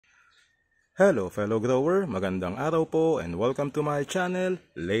Hello fellow grower, magandang araw po and welcome to my channel,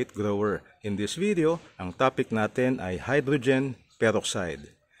 Late Grower. In this video, ang topic natin ay hydrogen peroxide.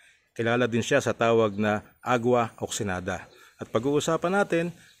 Kilala din siya sa tawag na Agua, Oxigenada. At pag-uusapan natin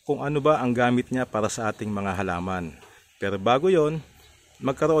kung ano ba ang gamit niya para sa ating mga halaman. Pero bago yon,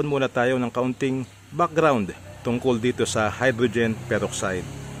 magkaroon muna tayo ng kaunting background tungkol dito sa hydrogen peroxide.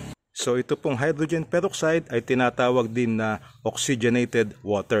 So ito pong hydrogen peroxide ay tinatawag din na oxygenated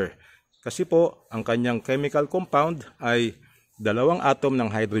water. Kasi po, ang kanyang chemical compound ay 2 atom ng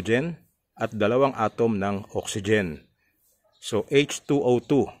hydrogen at 2 atom ng oxygen. So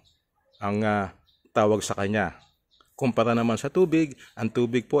H2O2 ang tawag sa kanya. Kumpara naman sa tubig, ang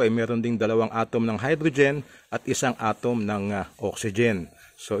tubig po ay meron ding 2 atom ng hydrogen at 1 atom ng oxygen.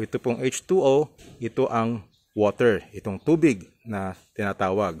 So ito pong H2O, ito ang water, itong tubig na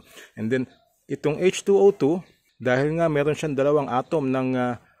tinatawag. And then itong H2O2, dahil nga meron siyang 2 atom ng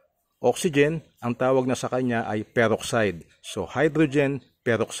oxygen, ang tawag na sa kanya ay peroxide. So, hydrogen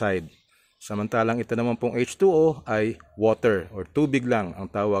peroxide. Samantalang ito naman pong H2O ay water or tubig lang ang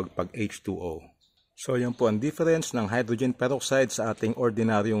tawag pag H2O. So, yan po ang difference ng hydrogen peroxide sa ating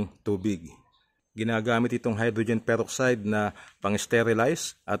ordinaryong tubig. Ginagamit itong hydrogen peroxide na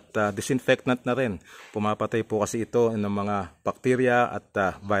pang-sterilize at disinfectant na rin. Pumapatay po kasi ito ng mga bacteria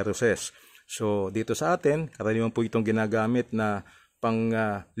at viruses. So, dito sa atin, karaniwan po itong ginagamit na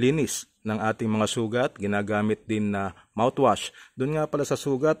panglinis ng ating mga sugat, ginagamit din na mouthwash. Doon nga pala sa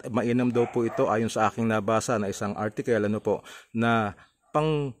sugat, mainam daw po ito ayon sa aking nabasa na isang article na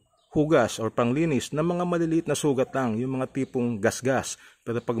panghugas or panglinis ng mga maliliit na sugat lang, yung mga tipong gasgas.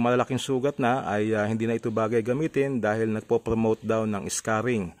 Pero pag malalaking sugat na ay hindi na ito bagay gamitin dahil nagpo-promote daw ng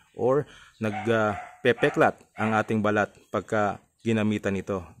scarring or nagpepeklat ang ating balat pagka ginamitan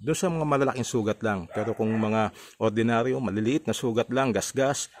ito. Doon sa mga malalaking sugat lang. Pero kung mga ordinaryo, maliliit na sugat lang,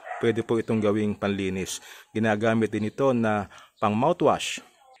 gasgas, pwede po itong gawing panlinis. Ginagamit din ito na pang mouthwash.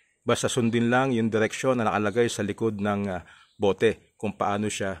 Basta sundin lang yung direksyon na nakalagay sa likod ng bote kung paano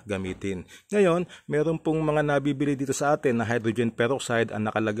siya gamitin. Ngayon, meron pong mga nabibili dito sa atin na hydrogen peroxide, ang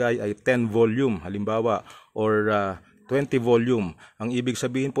nakalagay ay 10 volume halimbawa or 20 volume. Ang ibig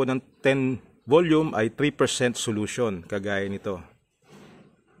sabihin po ng 10 volume ay 3% solution, kagaya nito.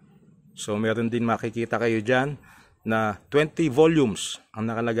 So meron din makikita kayo dyan na 20 volumes ang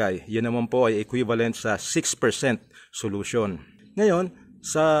nakalagay. Yan naman po ay equivalent sa 6% solution. Ngayon,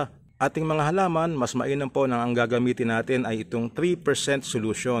 sa ating mga halaman, mas mainam po na ang gagamitin natin ay itong 3%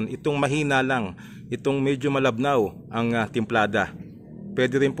 solution. Itong mahina lang, itong medyo malabnaw ang timplada.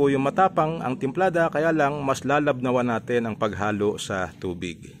 Pwede rin po yung matapang ang timplada, kaya lang mas lalabnawan natin ang paghalo sa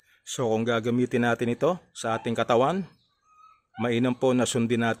tubig. So kung gagamitin natin ito sa ating katawan, mainam po na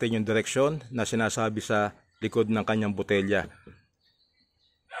sundin natin yung direksyon na sinasabi sa likod ng kanyang botelya.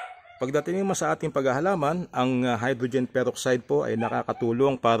 Pagdating naman sa ating paghahalaman, ang hydrogen peroxide po ay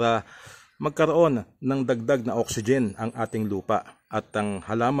nakakatulong para magkaroon ng dagdag na oxygen ang ating lupa. At ang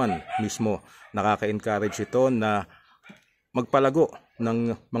halaman mismo, nakaka-encourage ito na magpalago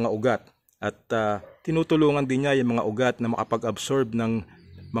ng mga ugat. At tinutulungan din niya yung mga ugat na makapag-absorb ng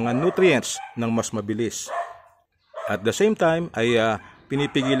mga nutrients ng mas mabilis. At the same time ay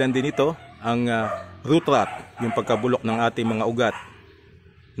pinipigilan din ito ang root rot, yung pagkabulok ng ating mga ugat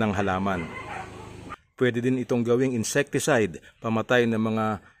ng halaman. Pwede din itong gawing insecticide, pamatay ng mga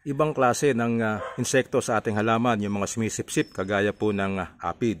ibang klase ng insekto sa ating halaman, yung mga sumisipsip kagaya po ng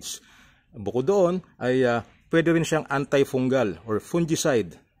aphids. Bukod doon ay pwede rin siyang antifungal or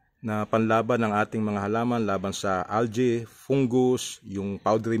fungicide na panlaban ng ating mga halaman laban sa algae, fungus, yung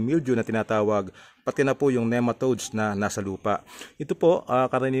powdery mildew na tinatawag, pati na po yung nematodes na nasa lupa. Ito po,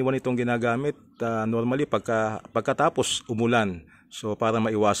 karaniwan itong ginagamit normally pagkatapos umulan. So para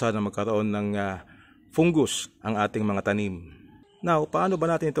maiwasan na magkaroon ng fungus ang ating mga tanim. Now, paano ba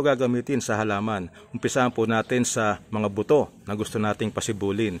natin ito gagamitin sa halaman? Umpisahan po natin sa mga buto na gusto nating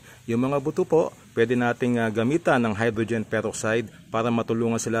pasibulin. Yung mga buto po, pwede nating gamitan ng hydrogen peroxide para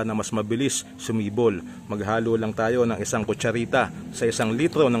matulungan sila na mas mabilis sumibol. Maghalo lang tayo ng 1 kutsarita sa 1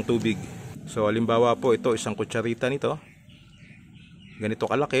 litro ng tubig. So, halimbawa po ito, 1 kutsarita nito. Ganito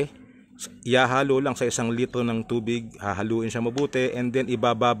kalaki. Ihahalo lang sa 1 litro ng tubig, hahaluin siya mabuti, and then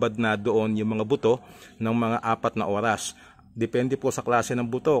ibababad na doon yung mga buto ng mga 4 na oras. Depende po sa klase ng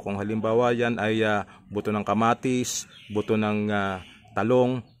buto. Kung halimbawa yan ay buto ng kamatis, buto ng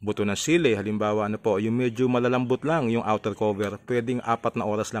talong, buto ng sili, halimbawa yung medyo malalambot lang yung outer cover, pwedeng 4 na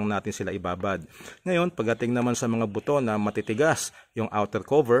oras lang natin sila ibabad. Ngayon, pagdating naman sa mga buto na matitigas yung outer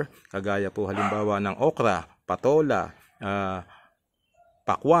cover, kagaya po halimbawa ng okra, patola,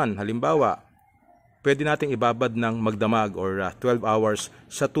 pakwan, halimbawa, pwede nating ibabad ng magdamag or 12 hours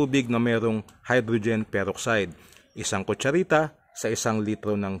sa tubig na merong hydrogen peroxide. 1 kutsarita sa 1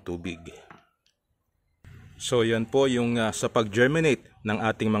 litro ng tubig. So yan po yung sa pag-germinate ng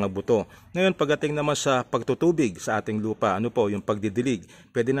ating mga buto. Ngayon pagdating naman sa pagtutubig sa ating lupa, ano po yung pagdidilig?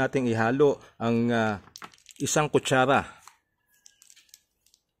 Pwede nating ihalo ang 1 kutsara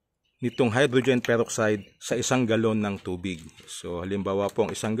nitong hydrogen peroxide sa 1 galon ng tubig. So halimbawa po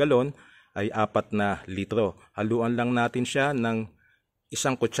ang 1 galon ay 4 na litro. Haluan lang natin siya ng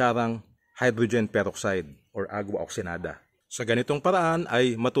 1 kutsarang hydrogen peroxide or agua oxigenada. Sa ganitong paraan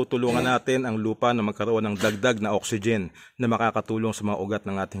ay matutulungan natin ang lupa na magkaroon ng dagdag na oxygen na makakatulong sa mga ugat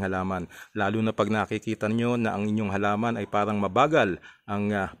ng ating halaman. Lalo na pag nakikita nyo na ang inyong halaman ay parang mabagal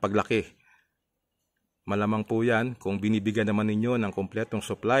ang paglaki. Malamang po yan kung binibigyan naman ninyo ng kompletong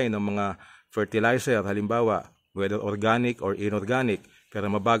supply ng mga fertilizer, halimbawa whether organic or inorganic,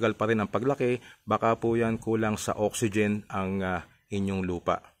 pero mabagal pa rin ang paglaki, baka po yan kulang sa oxygen ang inyong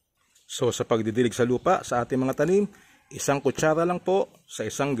lupa. So sa pagdidilig sa lupa sa ating mga tanim, 1 kutsara lang po sa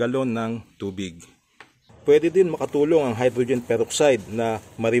 1 galon ng tubig. Pwede din makatulong ang hydrogen peroxide na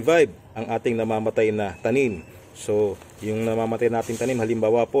ma-revive ang ating namamatay na tanim. So, yung namamatay nating tanim,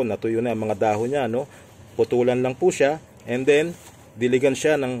 halimbawa po, natuyo na ang mga dahon niya, no? Putulan lang po siya, and then, diligan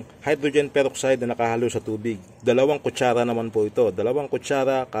siya ng hydrogen peroxide na nakahalo sa tubig. 2 kutsara naman po ito. 2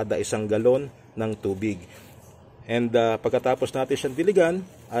 kutsara kada 1 galon ng tubig. And pagkatapos natin siyang diligan,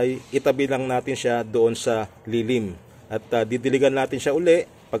 ay itabi lang natin siya doon sa lilim. At didiligan natin siya uli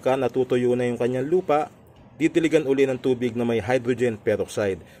pagka natutuyo na yung kanyang lupa. Didiligan uli ng tubig na may hydrogen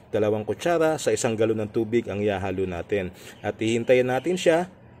peroxide. 2 kutsara sa 1 galon ng tubig ang ihahalo natin. At hihintayin natin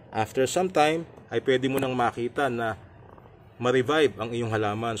siya. After some time ay pwede mo nang makita na ma-revive ang iyong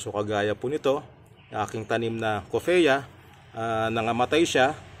halaman. So kagaya po nito, aking tanim na coffea, nangamatay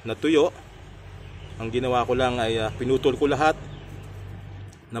siya, natuyo. Ang ginawa ko lang ay pinutol ko lahat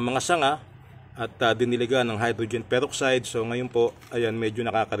ng mga sanga at diniligan ng hydrogen peroxide. So ngayon po, ayan, medyo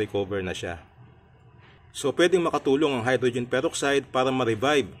nakaka-recover na siya. So pwedeng makatulong ang hydrogen peroxide para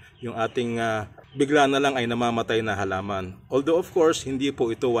ma-revive yung ating bigla na lang ay namamatay na halaman. Although of course, hindi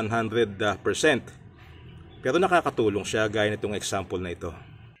po ito 100%. Pero nakakatulong siya gaya nitong example na ito.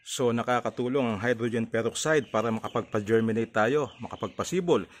 So nakakatulong ang hydrogen peroxide para makapagpa-germinate tayo,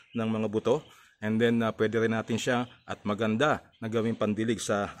 makapagpasibol ng mga buto. And then pwede rin natin siya at maganda na gawing pandilig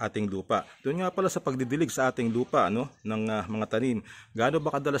sa ating lupa. Doon nga pala sa pagdidilig sa ating lupa, no, ng mga tanim. Gaano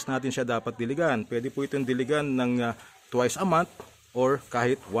ba kadalas natin siya dapat diligan? Pwede po itong diligan ng twice a month or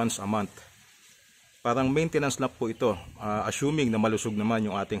kahit once a month. Parang maintenance lang po ito. Assuming na malusog naman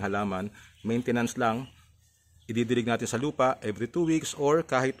yung ating halaman, maintenance lang. Ididilig natin sa lupa every 2 weeks or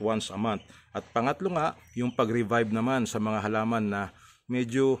kahit once a month. At pangatlo nga, yung pag-revive naman sa mga halaman na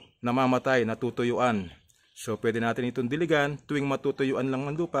medyo namamatay, natutuyuan. So pwede natin itong diligan, tuwing matutuyuan lang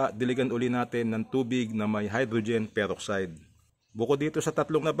ng lupa, diligan uli natin ng tubig na may hydrogen peroxide. Bukod dito sa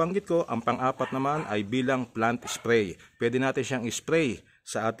 3 nabanggit ko, ang pang-4 naman ay bilang plant spray. Pwede natin siyang spray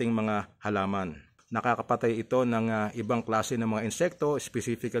sa ating mga halaman. Nakakapatay ito ng ibang klase ng mga insekto,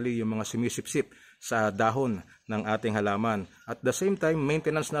 specifically yung mga sumisipsip sa dahon ng ating halaman. At the same time,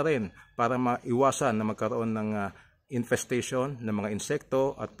 maintenance na rin para maiwasan na magkaroon ng infestation ng mga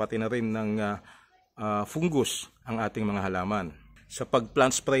insekto at pati na rin ng fungus ang ating mga halaman. Sa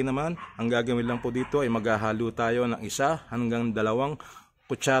pag-plant spray naman, ang gagawin lang po dito ay maghahalo tayo ng 1 hanggang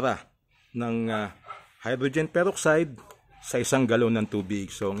 2 kutsara ng hydrogen peroxide sa 1 galon ng tubig.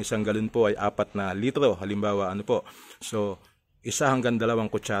 So, ang 1 galon po ay 4 na litro. Halimbawa, ano po? So, 1 hanggang 2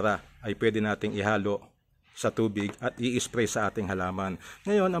 kutsara ay pwede nating ihalo sa tubig at i-spray sa ating halaman.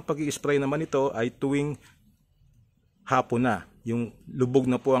 Ngayon, ang pag-i-spray naman ito ay tuwing hapon na, yung lubog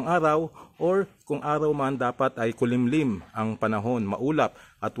na po ang araw, or kung araw man dapat ay kulimlim ang panahon, maulap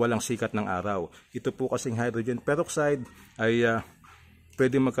at walang sikat ng araw. Ito po kasing hydrogen peroxide ay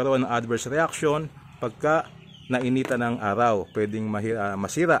pwedeng magkaroon ng adverse reaction pagka nainitan ng araw. Pwedeng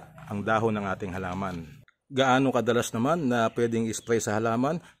masira ang dahon ng ating halaman. Gaano kadalas naman na pwedeng spray sa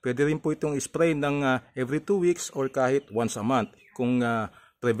halaman? Pwede rin po itong spray ng every 2 weeks or kahit once a month. Kung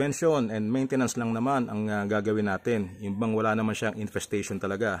prevention and maintenance lang naman ang gagawin natin. Yung bang wala naman siyang infestation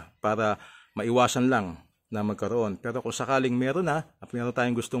talaga para maiwasan lang na magkaroon. Pero kung sakaling meron na at meron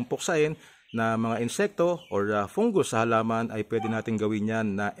tayong gustong puksain na mga insekto or fungus sa halaman, ay pwede natin gawin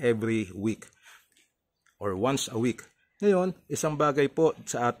yan na every week or once a week. Ngayon, isang bagay po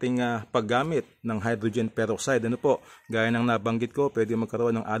sa ating paggamit ng hydrogen peroxide, ano po, gaya ng nabanggit ko, pwede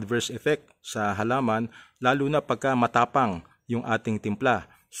magkaroon ng adverse effect sa halaman, lalo na pagka matapang yung ating timpla.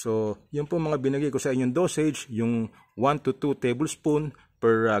 So, yun po mga binigay ko sa inyong dosage, yung 1 to 2 tablespoon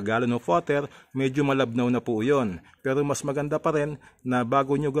per gallon of water, medyo malabnaw na po yun. Pero mas maganda pa rin na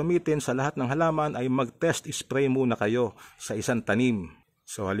bago nyo gamitin sa lahat ng halaman ay mag-test spray muna kayo sa isang tanim.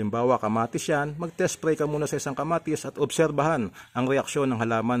 So halimbawa kamatis yan, mag-test spray ka muna sa isang kamatis at obserbahan ang reaksyon ng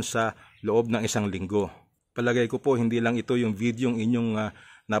halaman sa loob ng isang linggo. Palagay ko po hindi lang ito yung video inyong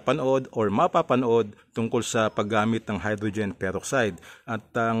napanood or mapapanood tungkol sa paggamit ng hydrogen peroxide. At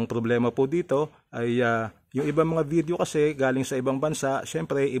ang problema po dito ay yung ibang mga video kasi galing sa ibang bansa,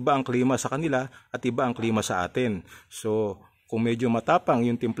 syempre iba ang klima sa kanila at iba ang klima sa atin. So kung medyo matapang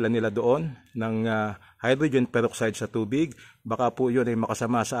yung timpla nila doon ng hydrogen peroxide sa tubig, baka po yun ay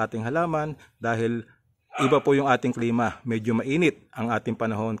makasama sa ating halaman dahil iba po yung ating klima, medyo mainit ang ating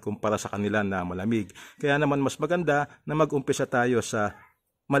panahon kumpara sa kanila na malamig. Kaya naman mas maganda na mag-umpisa tayo sa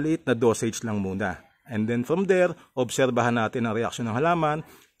maliit na dosage lang muna. And then from there, obserbahan natin ang reaksyon ng halaman.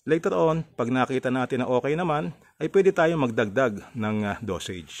 Later on, pag nakita natin na okay naman, ay pwede tayong magdagdag ng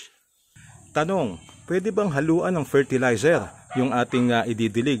dosage. Tanong, pwede bang haluan ng fertilizer yung ating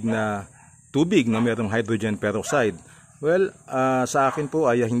ididilig na tubig na mayroong hydrogen peroxide? Well, sa akin po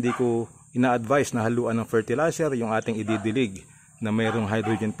ay hindi ko ina-advise na haluan ng fertilizer yung ating ididilig na mayroong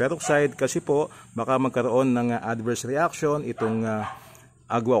hydrogen peroxide kasi po baka magkaroon ng adverse reaction itong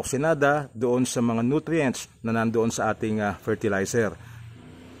Agua, Oxigenada doon sa mga nutrients na nandoon sa ating fertilizer.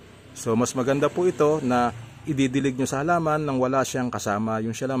 So mas maganda po ito na ididilig nyo sa halaman nang wala siyang kasama,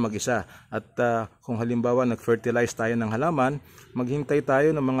 yung siya lang mag-isa. At kung halimbawa nag-fertilize tayo ng halaman, maghintay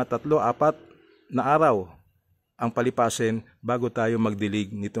tayo ng mga 3-4 na araw ang palipasin bago tayo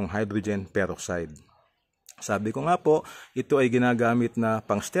magdilig nitong hydrogen peroxide. Sabi ko nga po, ito ay ginagamit na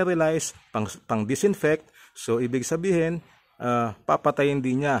pang-sterilize, pang-disinfect. So ibig sabihin, papatayin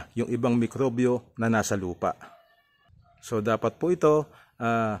din niya yung ibang mikrobyo na nasa lupa. So dapat po ito,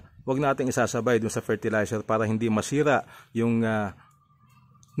 wag nating isasabay dun sa fertilizer para hindi masira yung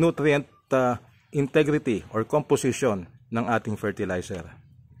nutrient integrity or composition ng ating fertilizer.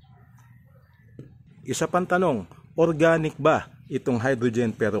 Isa pang tanong, organic ba itong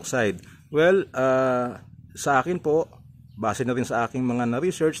hydrogen peroxide? Well, sa akin po, base na rin sa aking mga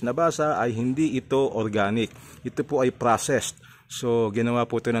na-research, nabasa, ay hindi ito organic. Ito po ay processed. So, ginawa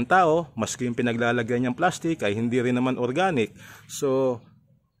po ito ng tao, maski yung pinaglalagay niyang plastic ay hindi rin naman organic. So,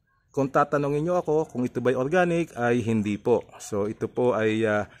 kung tatanungin niyo ako kung ito ba ay organic, ay hindi po. So, ito po ay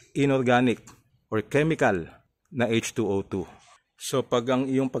inorganic or chemical na H2O2. So pag ang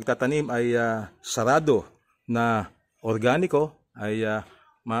iyong pagtatanim ay sarado na organiko, ay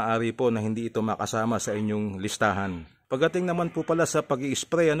maaari po na hindi ito makasama sa inyong listahan. Pagdating naman po pala sa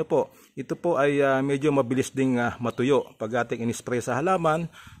pag-i-spray, ito po ay medyo mabilis ding matuyo. Pag ating in-spray sa halaman,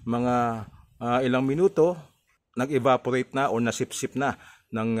 mga ilang minuto, nag-evaporate na o nasipsip na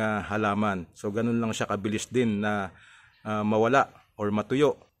ng halaman. So ganun lang siya kabilis din na mawala or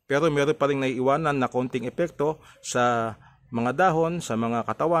matuyo. Pero meron pa rin naiiwanan na konting epekto sa mga dahon, sa mga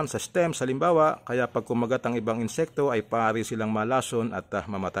katawan, sa stem, sa limbawa, kaya pag kumagat ang ibang insekto ay maaari silang malason at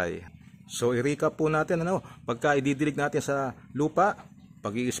mamatay. So i-recap po natin, pagka ididilig natin sa lupa,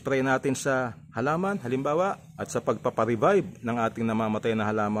 pag-i-spray natin sa halaman, halimbawa, at sa pagpaparevive ng ating namamatay na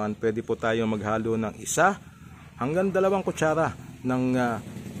halaman, pwede po tayo maghalo ng 1 hanggang 2 kutsara ng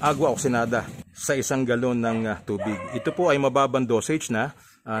Agua, Oxigenada sa 1 galon ng tubig. Ito po ay mababang dosage na,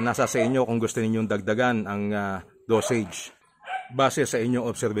 nasa sa inyo kung gusto ninyong dagdagan ang dosage base sa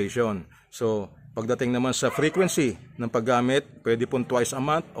inyong observation. So, pagdating naman sa frequency ng paggamit, pwede pong twice a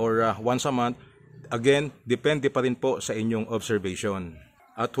month or once a month. Again, depende pa rin po sa inyong observation.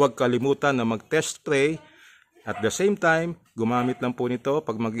 At huwag kalimutan na mag-test spray. At the same time, gumamit lang po nito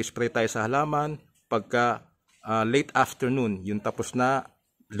pag mag-spray tayo sa halaman, pagka late afternoon, yung tapos na,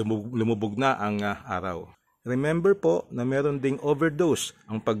 lumubog na ang araw. Remember po na meron ding overdose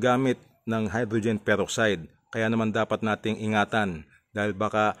ang paggamit ng hydrogen peroxide. Kaya naman dapat nating ingatan dahil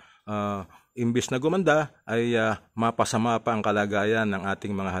baka imbis na gumanda ay mapasama pa ang kalagayan ng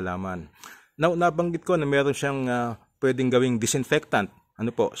ating mga halaman. Now, nabanggit ko na meron siyang pwedeng gawing disinfectant.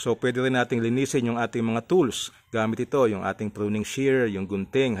 So pwede rin nating linisin yung ating mga tools. Gamit ito, yung ating pruning shear, yung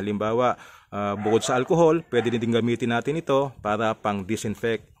gunting. Halimbawa, bukod sa alcohol, pwede din gamitin natin ito para pang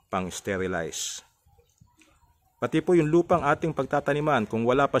disinfect, pang sterilize. Pati po yung lupang ating pagtataniman, kung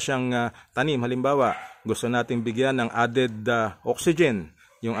wala pa siyang tanim, halimbawa, gusto nating bigyan ng added oxygen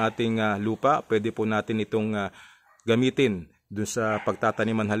yung ating lupa, pwede po natin itong gamitin dun sa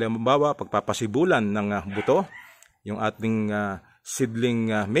pagtataniman. Halimbawa, pagpapasibulan ng buto, yung ating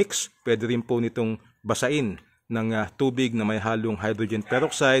seedling mix, pwede rin po nitong basain ng tubig na may halong hydrogen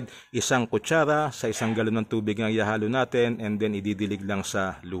peroxide, 1 kutsara sa 1 galon ng tubig ang ihalo natin and then ididilig lang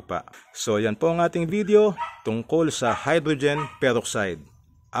sa lupa. So yan po ang ating video tungkol sa hydrogen peroxide.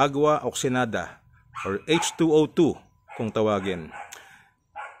 Agua Oxigenada or H2O2 kung tawagin.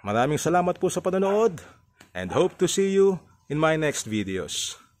 Maraming salamat po sa panonood and hope to see you in my next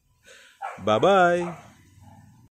videos. Bye-bye!